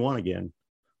I'm 21 again.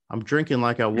 I'm drinking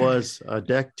like I was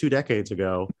 2 decades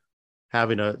ago,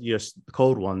 having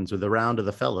cold ones with a round of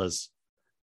the fellas.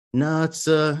 No, it's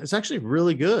actually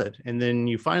really good. And then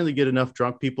you finally get enough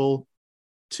drunk people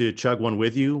to chug one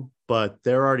with you, but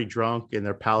they're already drunk and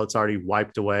their palate's already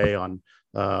wiped away on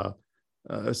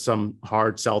some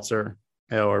hard seltzer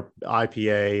or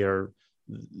IPA or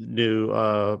new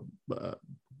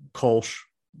Kolsch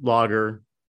lager,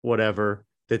 whatever,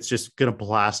 that's just going to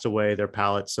blast away their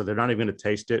palates. So they're not even going to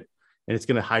taste it. And it's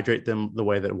going to hydrate them the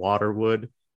way that water would,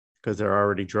 because they're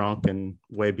already drunk and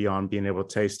way beyond being able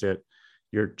to taste it.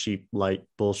 Your cheap, light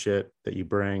bullshit that you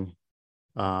bring.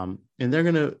 And they're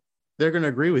going to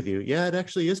agree with you. Yeah, it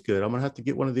actually is good. I'm going to have to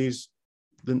get one of these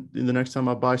the next time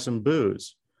I buy some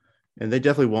booze. And they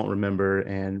definitely won't remember.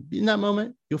 And in that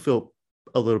moment, you'll feel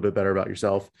a little bit better about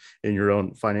yourself and your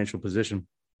own financial position.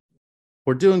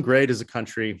 We're doing great as a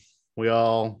country. We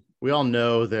all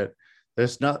know that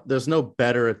there's no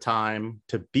better a time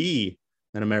to be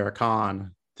an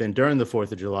American than during the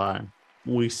 4th of July.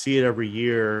 We see it every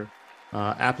year.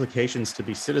 Applications to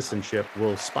be citizenship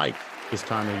will spike this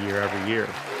time of year every year.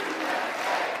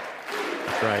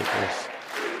 That's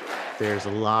right. There's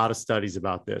a lot of studies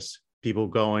about this. People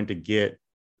going to get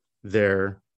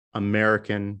their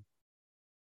American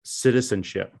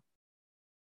citizenship.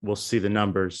 We'll see the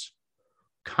numbers.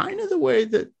 Kind of the way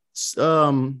that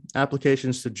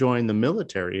applications to join the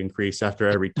military increase after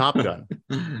every Top Gun.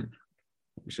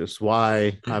 Which is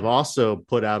why I've also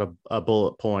put out a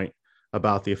bullet point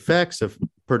about the effects of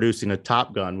producing a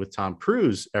Top Gun with Tom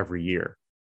Cruise every year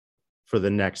for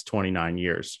the next 29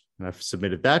 years. And I've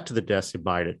submitted that to the desk to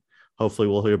bite it. Hopefully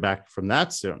we'll hear back from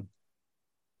that soon.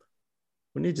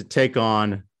 We need to take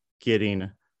on getting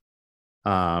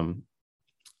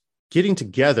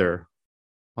together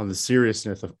on the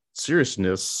seriousness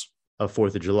of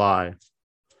 4th of July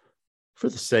for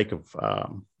the sake of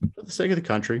the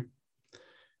country.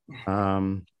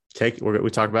 We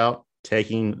talk about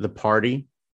taking the party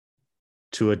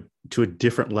to a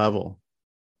different level,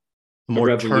 more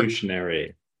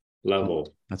revolutionary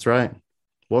level. That's right.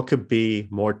 What could be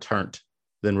more turnt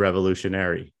than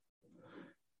revolutionary?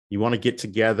 You want to get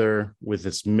together with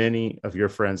as many of your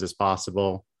friends as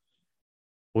possible.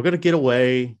 We're going to get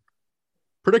away.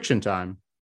 Prediction time.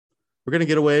 We're going to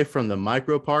get away from the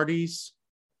micro parties.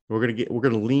 We're going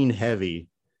to lean heavy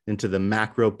into the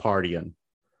macro partying,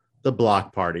 the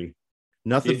block party.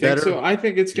 Nothing better. So I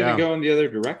think it's going to go in the other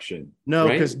direction. No,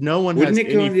 because no one has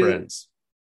any friends.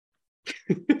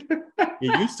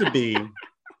 It used to be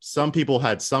some people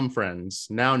had some friends.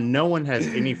 Now no one has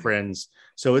any friends.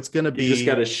 So it's going to be. You just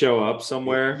got to show up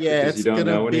somewhere. Yeah, it's you don't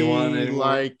know anyone anymore.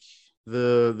 Like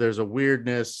there's a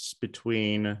weirdness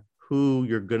between who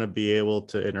you're going to be able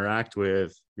to interact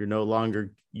with. You're no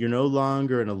longer in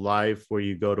a life where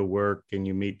you go to work and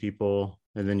you meet people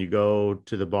and then you go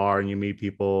to the bar and you meet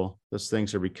people. Those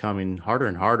things are becoming harder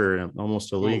and harder and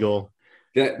almost illegal.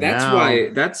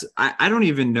 I don't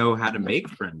even know how to make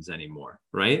friends anymore,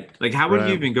 right? Like, how would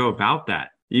you even go about that?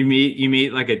 I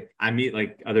meet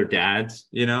like other dads,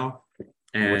 and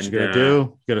what you gotta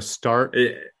do? You're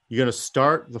gonna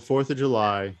start the 4th of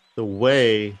July the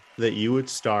way that you would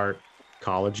start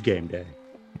college game day.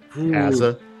 Ooh.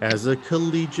 As a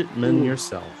collegiate man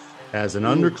yourself, as an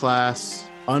underclass,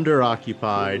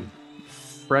 underoccupied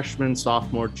freshman,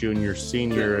 sophomore, junior,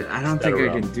 senior. I don't think I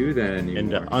can do that anymore.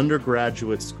 Into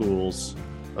undergraduate schools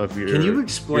of your. Can you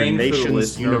explain for the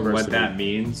listener what that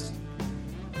means?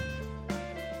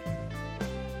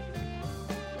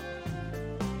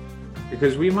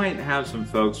 Because we might have some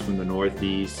folks from the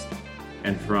Northeast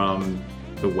and from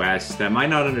the West that might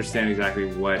not understand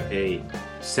exactly what a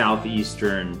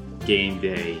Southeastern game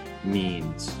day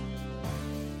means.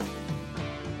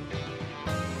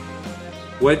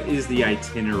 What is the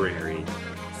itinerary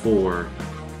for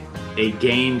a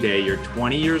game day? You're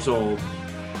 20 years old.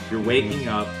 You're waking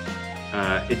up.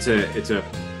 It's a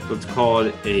let's call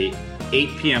it a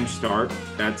 8 p.m. start.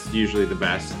 That's usually the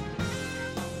best.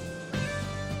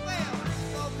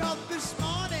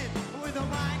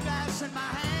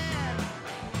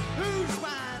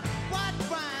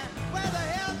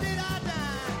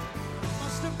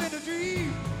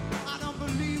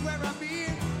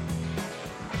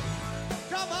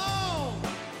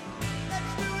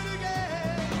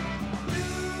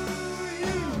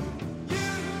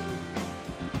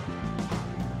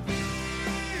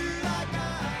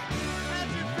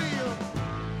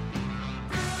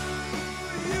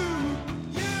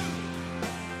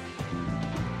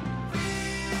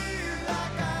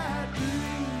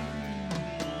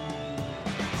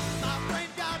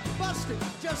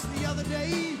 other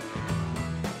day.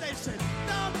 They said,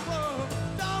 don't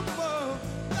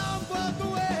walk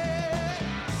away.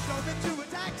 Jump into a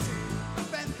taxi,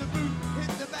 bend the boot, hit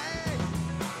the bag.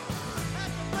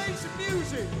 Have to play some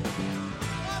music,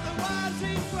 otherwise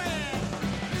he's grand.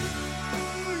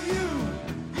 You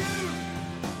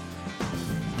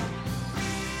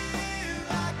feel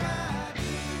like I do.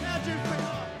 How'd you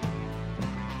feel?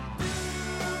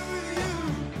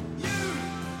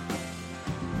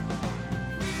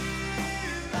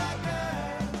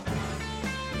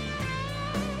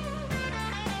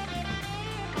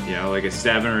 You know, like a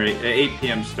 7 or 8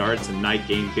 p.m. starts, a night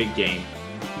game, big game.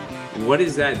 What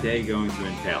is that day going to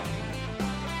entail?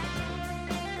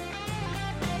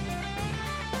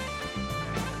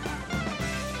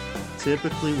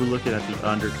 Typically, we're looking at the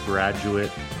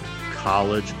undergraduate,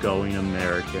 college-going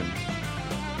American,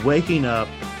 waking up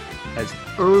as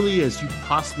early as you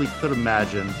possibly could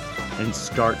imagine and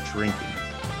start drinking.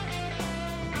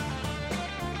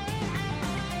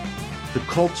 The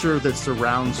culture that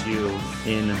surrounds you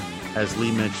in, as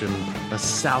Lee mentioned, a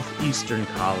southeastern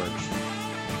college.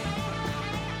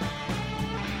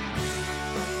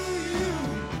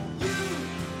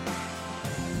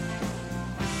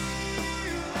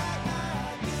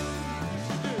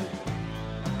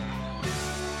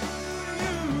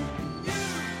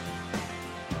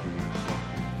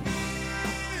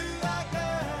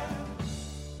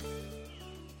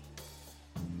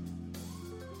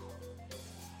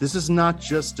 This is not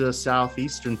just a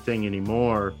southeastern thing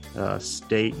anymore.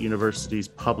 State universities,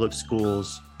 public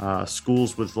schools,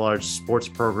 schools with large sports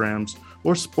programs,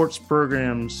 or sports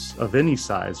programs of any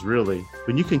size, really.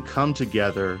 When you can come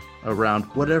together around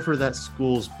whatever that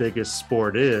school's biggest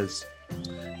sport is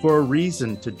for a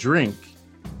reason to drink,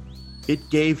 it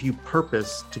gave you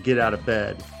purpose to get out of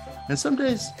bed. And some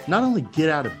days, not only get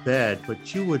out of bed,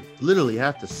 but you would literally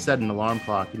have to set an alarm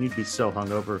clock and you'd be so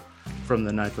hungover from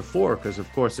the night before, because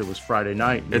of course it was Friday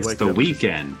night. It's the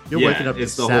weekend. You're waking up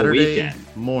it's to the Saturday whole weekend.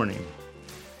 Morning.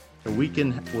 The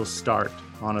weekend will start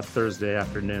on a Thursday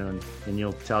afternoon, and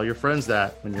you'll tell your friends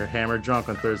that when you're hammered drunk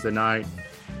on Thursday night.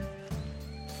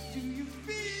 Do you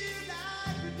feel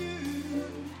like we do?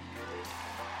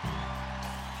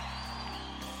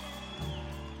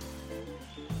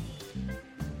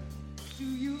 Do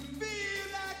you feel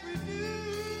like we do?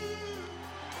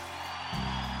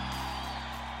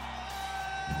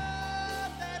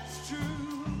 Oh, that's true.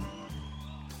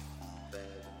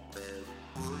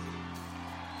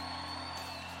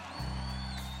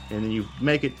 And then you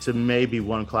make it to maybe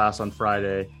one class on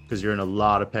Friday because you're in a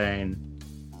lot of pain.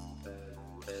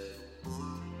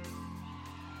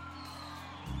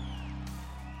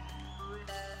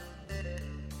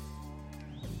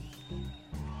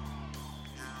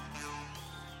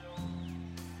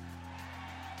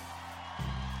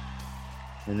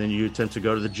 And then you attempt to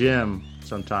go to the gym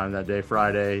sometime that day,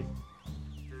 Friday.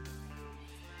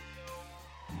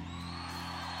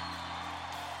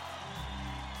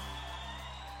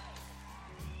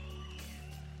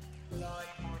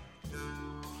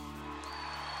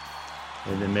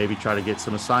 And then maybe try to get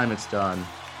some assignments done.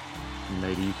 And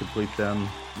maybe you complete them.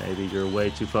 Maybe you're way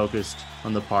too focused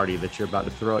on the party that you're about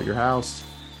to throw at your house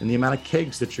and the amount of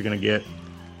kegs that you're going to get.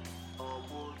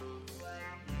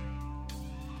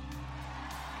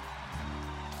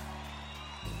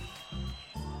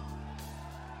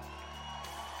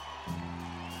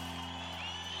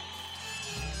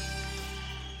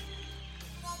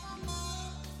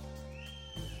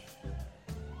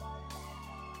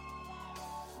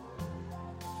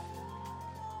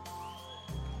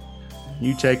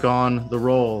 You take on the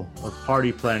role of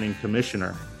party planning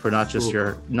commissioner for not just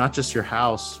your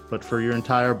house, but for your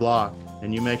entire block.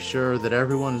 And you make sure that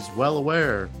everyone is well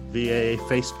aware via a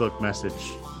Facebook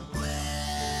message.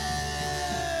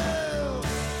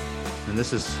 And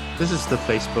this is the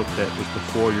Facebook that was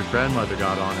before your grandmother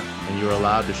got on it, and you were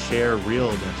allowed to share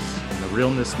realness. And the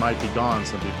realness might be gone,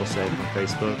 some people say, from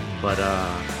Facebook, but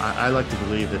I like to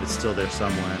believe that it's still there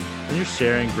somewhere. And you're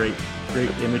sharing great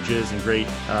images and great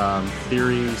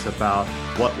theories about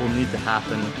what will need to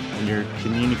happen, and you're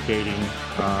communicating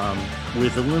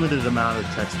with a limited amount of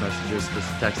text messages because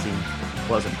texting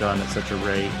wasn't done at such a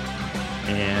rate.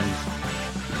 And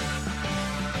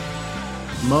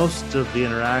most of the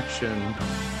interaction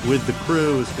with the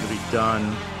crew is going to be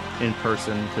done in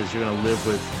person because you're going to live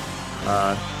with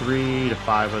 3 to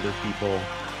 5 other people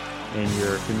in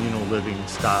your communal living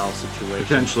style situation.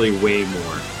 Potentially way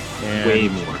more.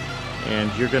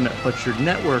 And you're going to, but your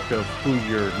network of who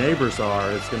your neighbors are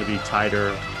is going to be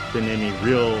tighter than any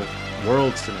real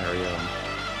world scenario.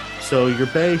 So your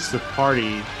base of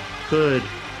party could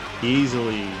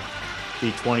easily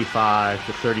be 25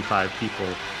 to 35 people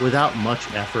without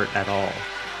much effort at all.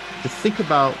 To think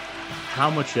about how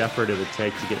much effort it would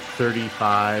take to get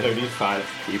 35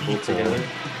 people together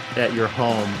at your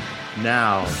home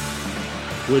now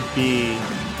would be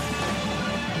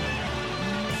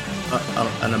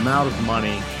an amount of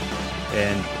money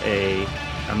and a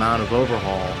amount of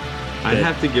overhaul. I'd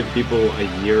have to give people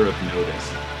a year of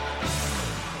notice.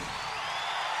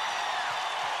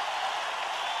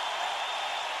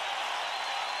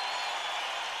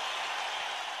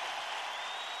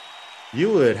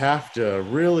 You would have to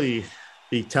really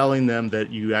be telling them that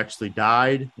you actually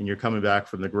died and you're coming back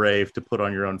from the grave to put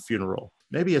on your own funeral.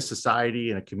 Maybe a society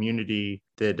and a community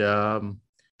that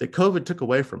that COVID took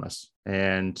away from us.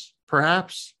 And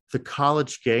perhaps the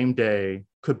college game day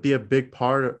could be a big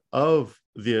part of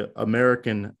the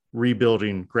American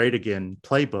Rebuilding Great Again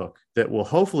playbook that will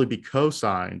hopefully be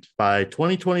co-signed by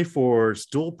 2024's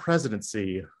dual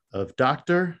presidency of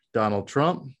Dr. Donald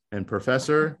Trump and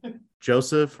Professor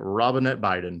Joseph Robinette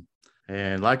Biden.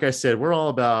 And like I said, we're all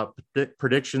about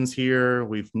predictions here.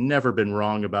 We've never been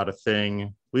wrong about a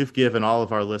thing. We've given all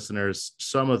of our listeners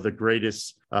some of the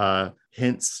greatest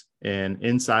hints and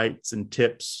insights and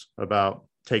tips about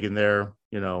taking their,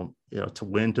 to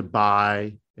when to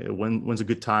buy, when's a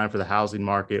good time for the housing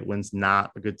market, when's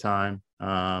not a good time.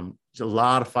 There's a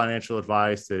lot of financial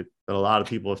advice that a lot of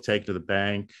people have taken to the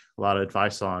bank, a lot of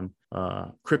advice on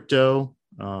crypto,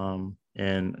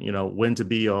 and when to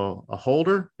be a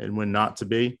holder and when not to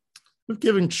be. We've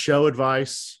given show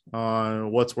advice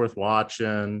on what's worth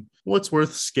watching, what's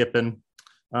worth skipping.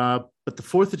 But the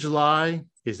 4th of July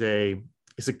is a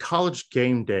college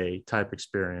game day type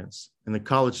experience. And the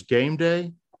college game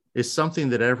day is something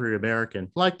that every American,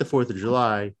 like the 4th of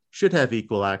July, should have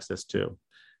equal access to. You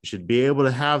should be able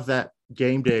to have that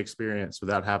game day experience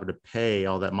without having to pay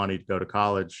all that money to go to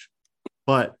college.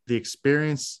 But the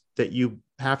experience that you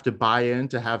have to buy in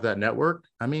to have that network,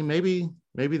 I mean, maybe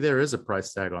there is a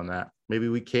price tag on that. Maybe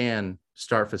we can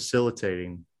start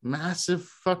facilitating massive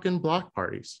fucking block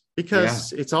parties,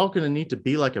 because it's all going to need to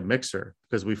be like a mixer,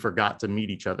 because we forgot to meet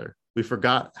each other. We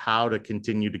forgot how to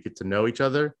continue to get to know each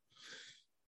other.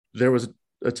 There was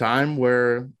a time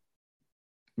where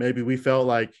maybe we felt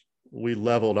like we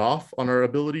leveled off on our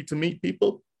ability to meet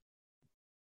people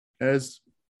as,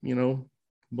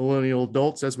 millennial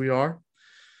adults as we are.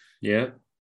 Yeah.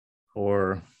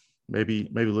 Or maybe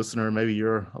listener, maybe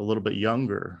you're a little bit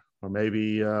younger, or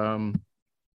maybe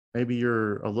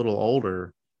you're a little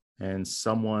older and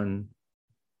someone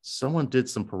did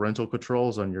some parental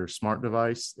controls on your smart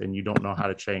device and you don't know how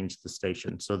to change the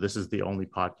station. So this is the only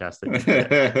podcast that you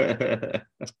get.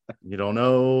 You don't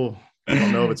know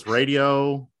if it's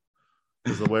radio,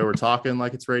 is the way we're talking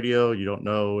like it's radio. You don't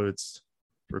know it's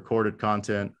recorded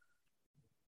content.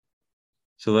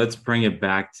 So let's bring it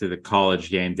back to the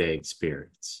college game day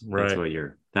experience. Right.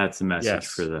 That's the message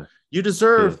for the. You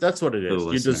deserve, that's what it is.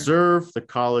 listener. You deserve the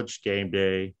college game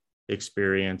day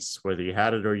experience, whether you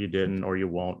had it or you didn't, or you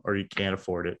won't, or you can't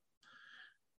afford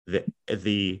it.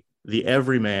 The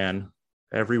every man,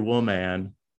 every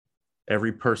woman,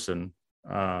 every person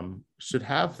should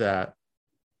have that.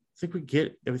 I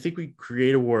think we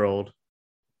create a world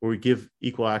where we give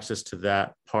equal access to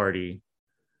that party.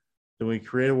 Then we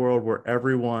create a world where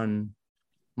everyone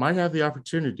might have the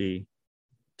opportunity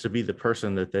to be the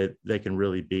person that they can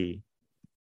really be.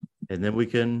 And then we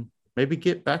can maybe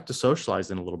get back to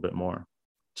socializing a little bit more.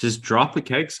 Just drop a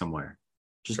keg somewhere.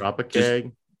 Drop a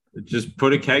keg. Just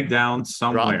put a keg down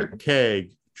somewhere. Drop a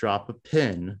keg, drop a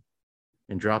pin,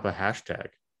 and drop a hashtag.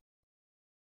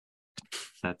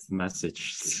 That's the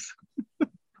message.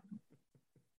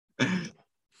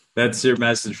 That's your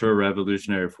message for a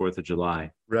revolutionary 4th of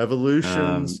July.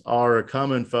 Revolutions are a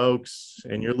coming, folks,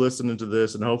 and you're listening to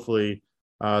this, and hopefully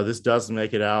this doesn't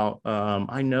make it out.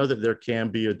 I know that there can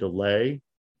be a delay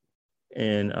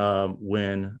in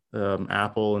when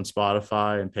Apple and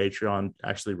Spotify and Patreon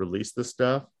actually release this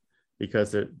stuff,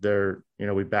 because they're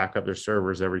we back up their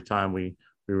servers every time we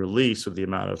release with the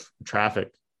amount of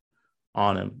traffic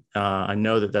on them. I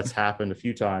know that that's happened a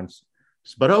few times.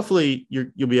 But hopefully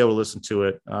you'll be able to listen to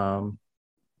it. 4th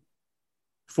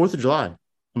of July,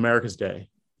 America's Day,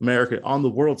 America on the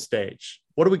world stage.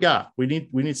 What do we got? We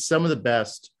need some of the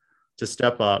best to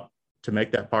step up, to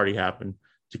make that party happen,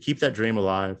 to keep that dream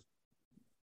alive,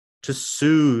 to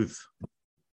soothe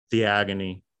the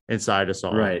agony inside us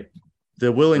all. Right.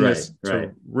 The willingness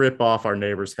to rip off our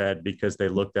neighbor's head because they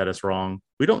looked at us wrong.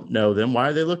 We don't know them. Why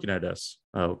are they looking at us?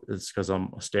 Oh, it's because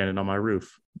I'm standing on my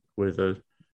roof with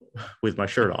my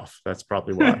shirt off. That's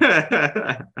probably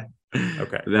why.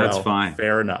 Okay. That's fine.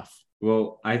 Fair enough.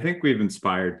 Well, I think we've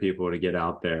inspired people to get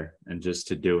out there and just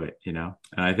to do it, you know?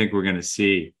 And I think we're going to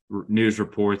see news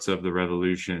reports of the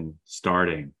revolution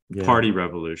starting, party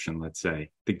revolution, let's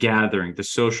say, the gathering, the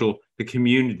social, the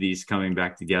communities coming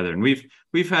back together. And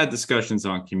we've had discussions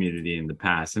on community in the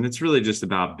past, and it's really just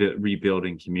about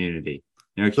rebuilding community.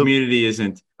 You know, community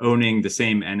isn't owning the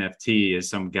same NFT as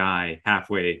some guy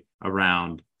halfway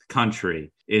around the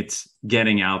country. It's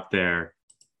getting out there,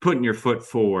 putting your foot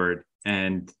forward,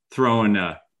 and throwing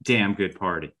a damn good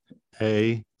party.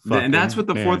 Hey, and that's what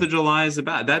the 4th of July is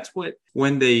about. That's what,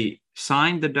 when they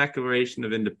signed the Declaration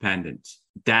of Independence,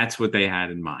 that's what they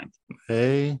had in mind.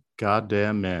 Hey,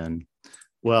 goddamn man.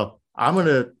 Well, I'm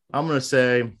gonna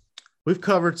say we've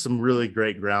covered some really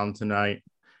great ground tonight,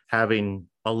 having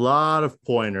a lot of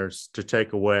pointers to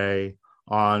take away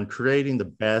on creating the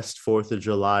best 4th of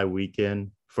July weekend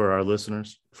for our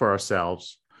listeners, for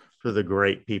ourselves, for the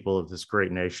great people of this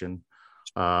great nation.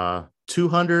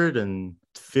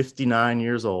 259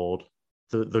 years old.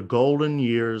 The golden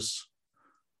years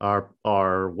we're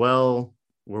well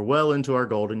into our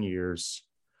golden years.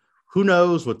 Who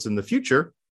knows what's in the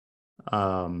future?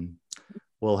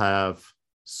 We'll have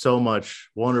so much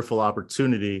wonderful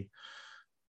opportunity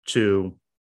to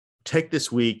take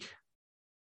this week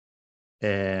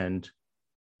and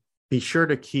be sure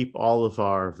to keep all of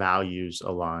our values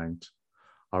aligned,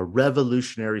 our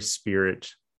revolutionary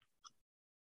spirit,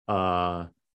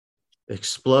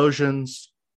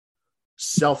 explosions,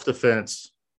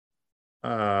 self-defense.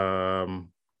 What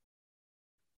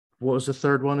was the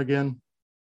third one again?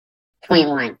 Point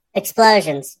 1,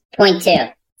 explosions. Point 2,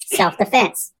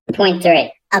 self-defense. Point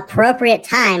 3, appropriate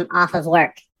time off of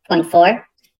work. Point 4,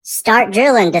 start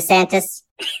drilling, DeSantis.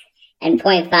 And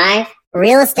point 5,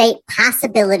 real estate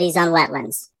possibilities on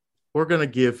wetlands. We're going to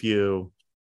give you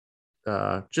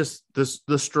just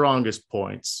the strongest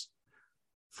points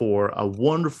for a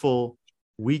wonderful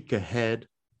week ahead,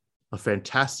 a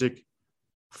fantastic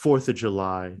 4th of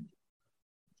July,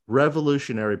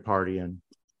 revolutionary partying,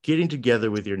 getting together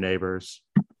with your neighbors,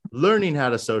 learning how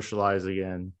to socialize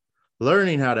again,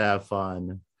 learning how to have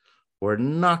fun. We're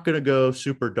not going to go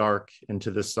super dark into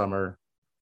this summer.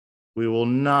 We will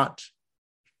not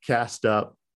cast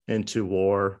up into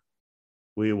war.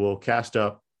 We will cast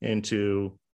up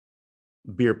into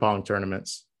beer pong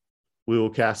tournaments. We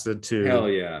will cast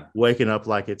into waking up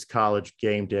like it's college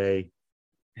game day.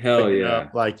 Waking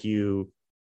up like you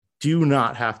do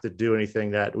not have to do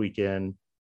anything that weekend,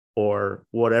 or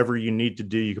whatever you need to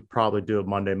do, you could probably do it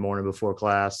Monday morning before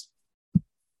class.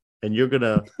 And you're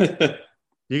gonna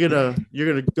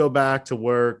go back to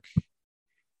work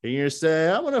and you're gonna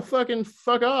say, I'm gonna fucking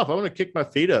fuck off. I'm gonna kick my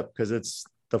feet up because it's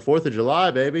the 4th of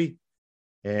July, baby.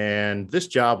 And this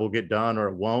job will get done or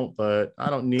it won't, but I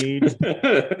don't need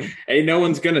hey, no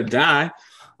one's gonna die.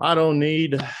 I don't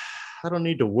need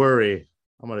to worry.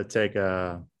 I'm gonna take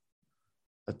a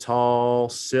tall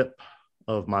sip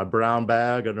of my brown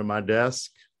bag under my desk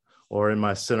or in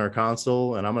my center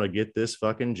console, and I'm gonna get this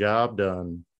fucking job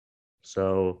done.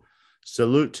 So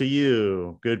salute to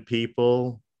you, good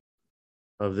people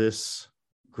of this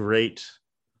great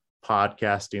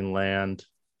podcasting land.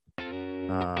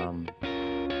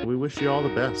 We wish you all the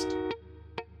best.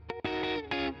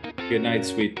 Good night,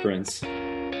 sweet prince.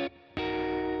 Good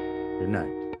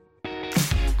night.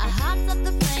 I hopped up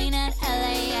the plane at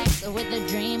LAX with a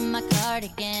dream, my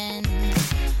cardigan.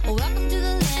 Welcome to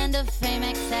the land of fame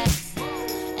excess.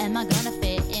 Am I gonna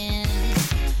fit in?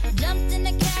 Jumped in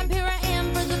the cab, here I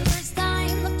am for the first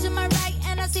time. Look to my right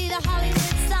and I see the Hollywood